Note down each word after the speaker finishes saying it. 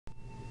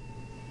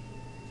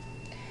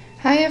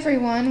Hi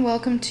everyone,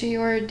 welcome to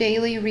your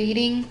daily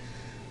reading.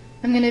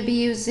 I'm going to be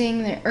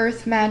using the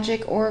Earth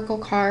Magic Oracle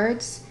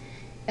cards,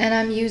 and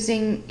I'm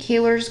using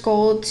Healer's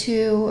Gold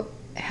to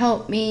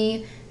help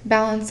me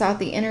balance out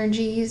the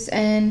energies.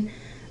 And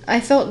I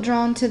felt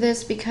drawn to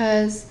this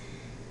because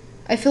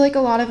I feel like a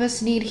lot of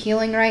us need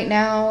healing right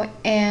now,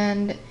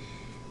 and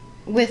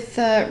with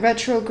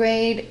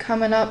retrograde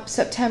coming up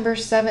September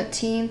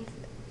 17th,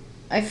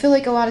 I feel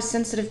like a lot of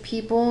sensitive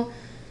people,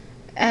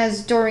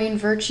 as Doreen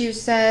Virtue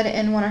said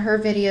in one of her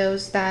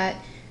videos, that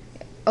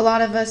a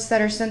lot of us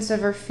that are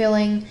sensitive are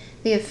feeling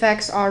the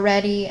effects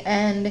already,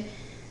 and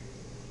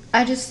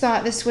I just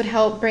thought this would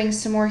help bring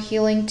some more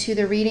healing to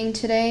the reading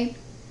today.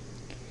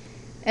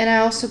 And I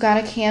also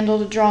got a candle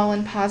to draw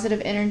in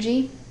positive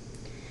energy.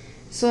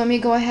 So let me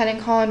go ahead and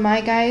call in my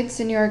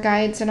guides and your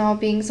guides and all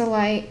beings of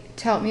light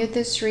to help me with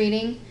this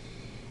reading,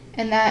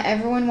 and that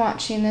everyone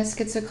watching this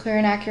gets a clear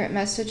and accurate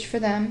message for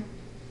them.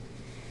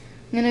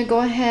 I'm going to go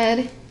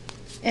ahead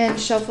and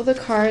shuffle the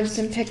cards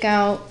and pick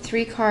out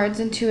 3 cards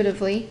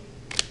intuitively.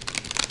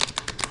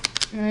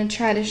 I'm going to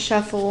try to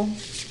shuffle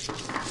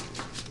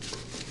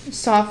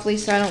softly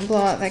so I don't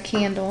blow out that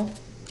candle.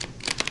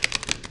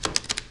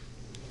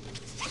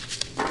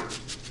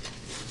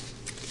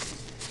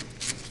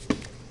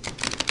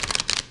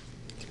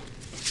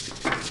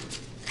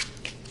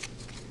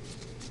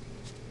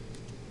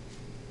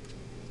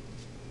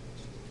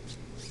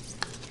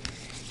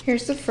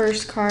 Here's the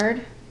first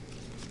card.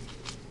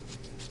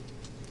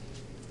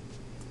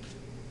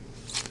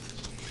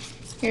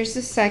 Here's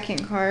the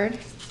second card.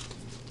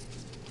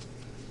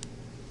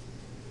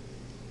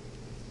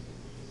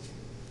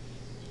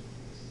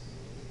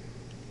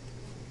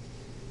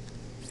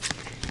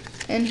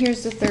 And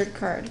here's the third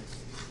card.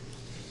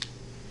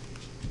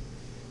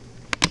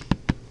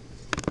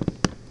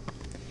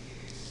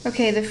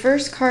 Okay, the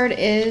first card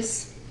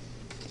is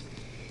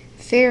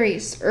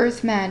Fairies,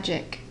 Earth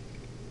Magic.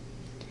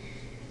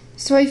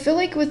 So I feel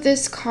like with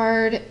this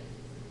card,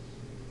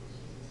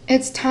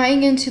 it's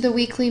tying into the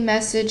weekly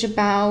message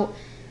about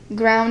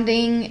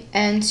grounding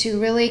and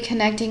to really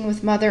connecting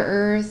with Mother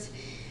Earth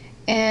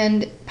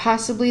and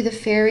possibly the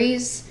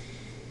fairies,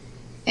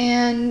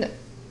 and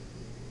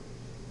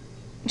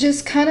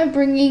just kind of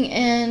bringing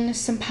in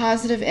some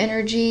positive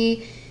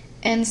energy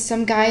and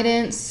some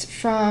guidance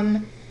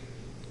from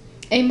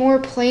a more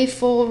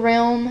playful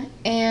realm,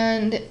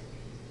 and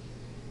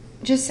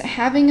just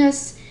having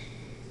us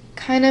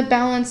kind of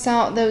balance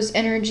out those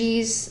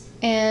energies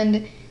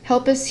and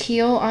help us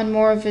heal on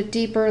more of a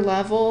deeper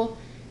level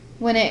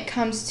when it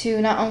comes to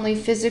not only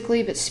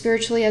physically but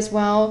spiritually as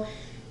well.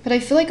 But I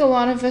feel like a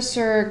lot of us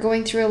are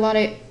going through a lot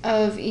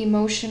of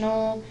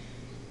emotional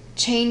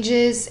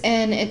changes,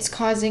 and it's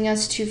causing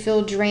us to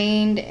feel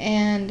drained,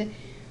 and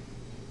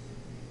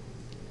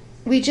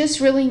we just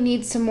really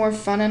need some more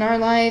fun in our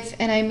life,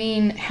 and I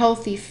mean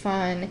healthy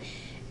fun,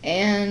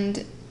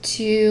 and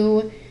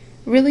to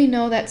really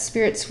know that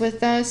Spirit's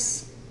with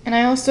us. And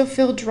I also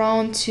feel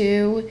drawn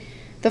to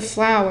the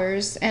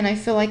flowers, and I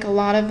feel like a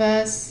lot of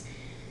us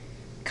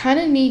kind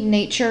of need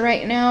nature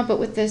right now, but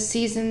with the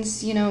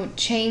seasons,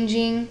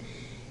 changing,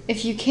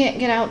 if you can't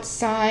get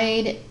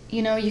outside,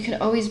 you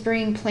can always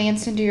bring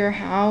plants into your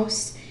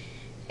house.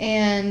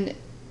 And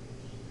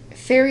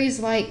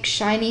fairies like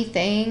shiny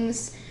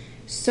things,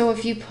 so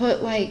if you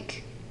put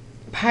like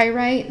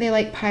pyrite, they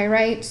like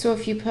pyrite, so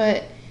if you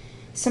put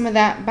some of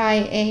that by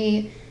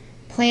a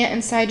plant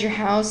inside your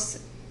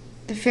house,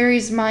 the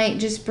fairies might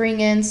just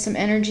bring in some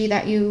energy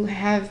that you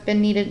have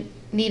been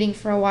needing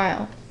for a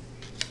while.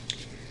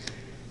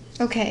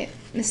 Okay,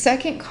 the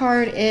second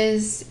card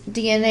is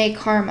DNA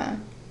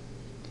Karma.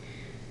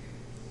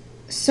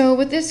 So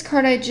with this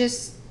card,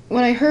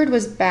 what I heard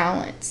was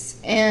balance,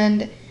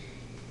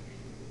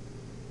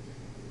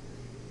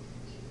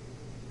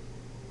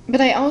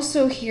 but I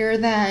also hear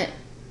that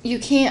you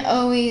can't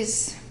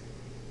always,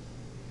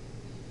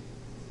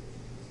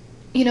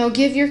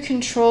 give your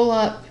control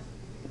up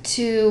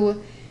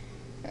to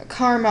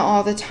karma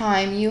all the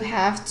time. You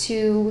have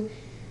to,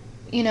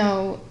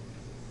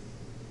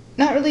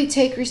 not really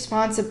take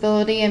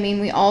responsibility. I mean,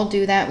 we all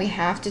do that. We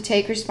have to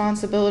take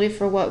responsibility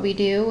for what we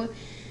do.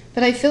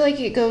 But I feel like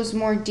it goes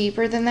more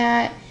deeper than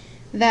that.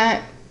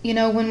 That,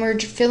 when we're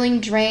feeling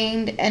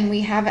drained and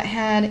we haven't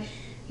had,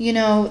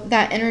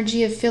 that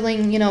energy of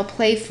feeling,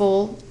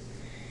 playful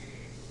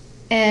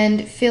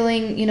and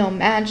feeling,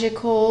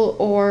 magical,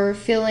 or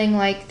feeling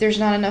like there's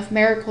not enough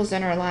miracles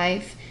in our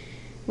life,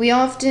 we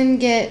often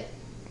get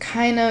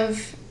kind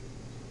of,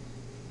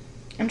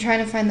 I'm trying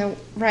to find the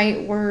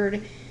right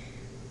word.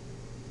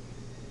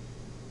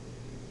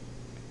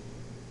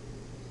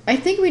 I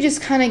think we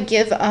just kind of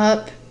give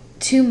up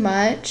too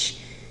much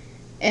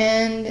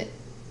and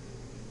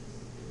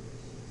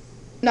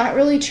not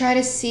really try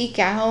to seek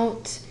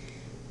out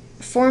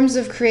forms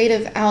of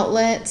creative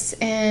outlets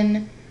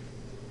and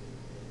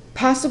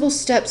possible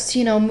steps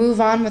to,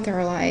 move on with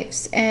our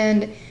lives.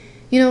 And,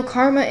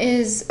 karma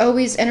is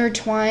always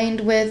intertwined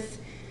with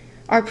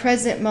our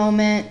present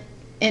moment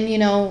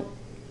and,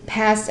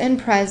 past and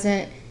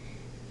present,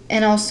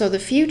 and also the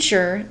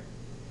future.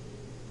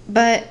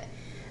 But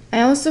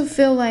I also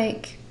feel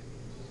like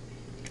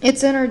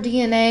it's in our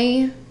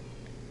DNA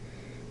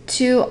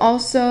to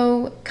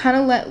also kind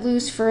of let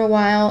loose for a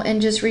while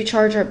and just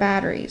recharge our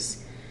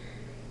batteries.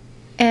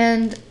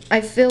 And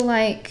I feel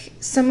like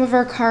some of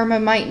our karma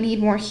might need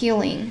more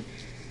healing.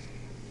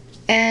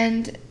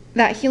 And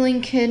that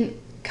healing could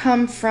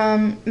come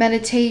from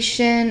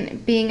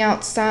meditation, being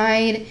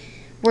outside,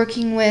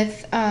 working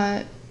with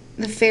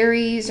the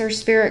fairies or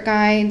spirit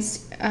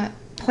guides,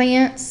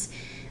 plants.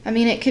 I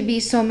mean, it could be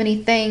so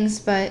many things,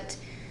 but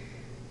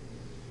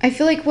I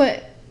feel like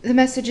what the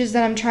messages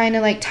that I'm trying to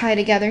like tie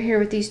together here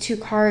with these two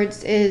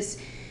cards is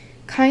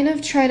kind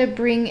of try to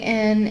bring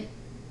in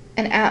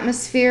an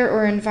atmosphere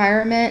or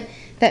environment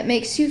that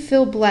makes you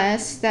feel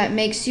blessed, that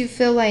makes you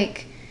feel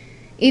like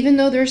even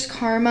though there's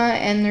karma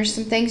and there's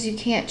some things you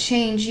can't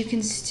change, you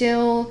can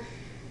still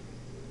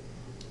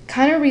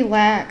kind of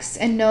relax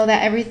and know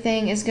that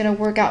everything is going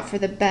to work out for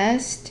the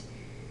best.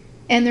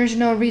 And there's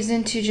no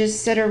reason to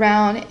just sit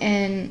around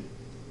and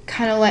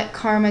kind of let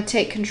karma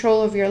take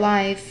control of your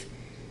life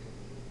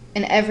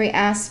in every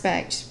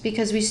aspect,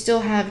 because we still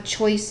have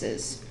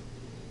choices.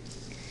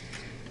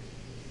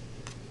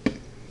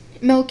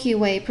 Milky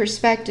Way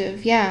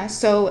perspective, yeah.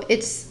 So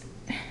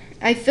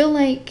I feel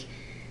like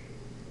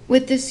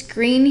with this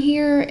green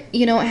here,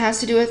 it has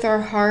to do with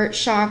our heart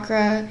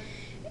chakra,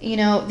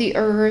 the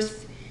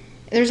earth.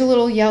 There's a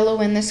little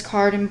yellow in this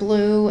card and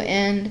blue,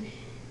 and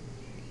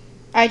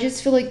I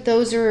just feel like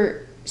those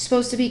are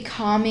supposed to be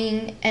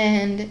calming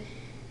and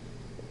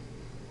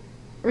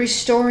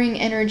restoring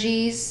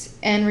energies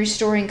and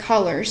restoring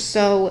colors.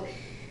 So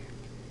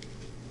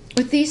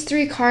with these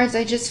three cards,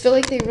 I just feel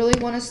like they really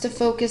want us to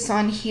focus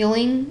on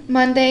healing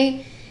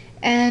Monday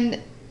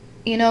and,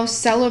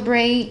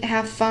 celebrate,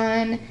 have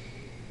fun,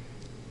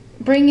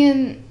 bring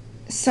in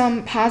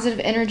some positive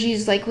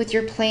energies like with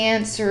your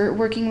plants or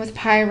working with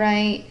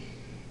pyrite,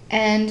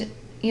 and,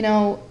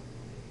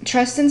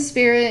 trust in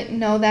spirit,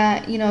 know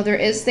that, there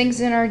is things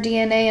in our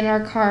DNA and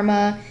our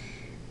karma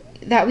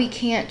that we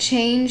can't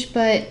change,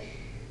 but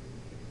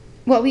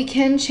what we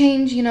can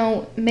change,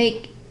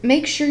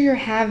 make sure you're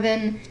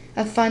having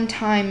a fun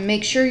time.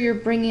 Make sure you're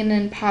bringing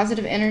in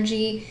positive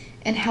energy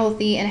and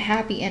healthy and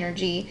happy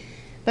energy,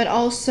 but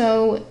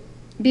also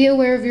be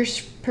aware of your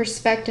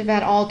perspective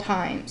at all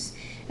times,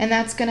 and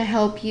that's going to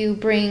help you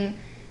bring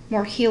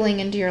more healing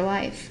into your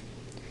life.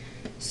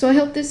 So I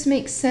hope this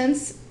makes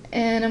sense,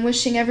 and I'm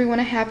wishing everyone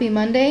a happy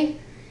Monday,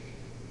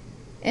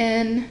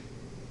 and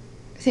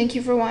thank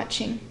you for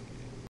watching.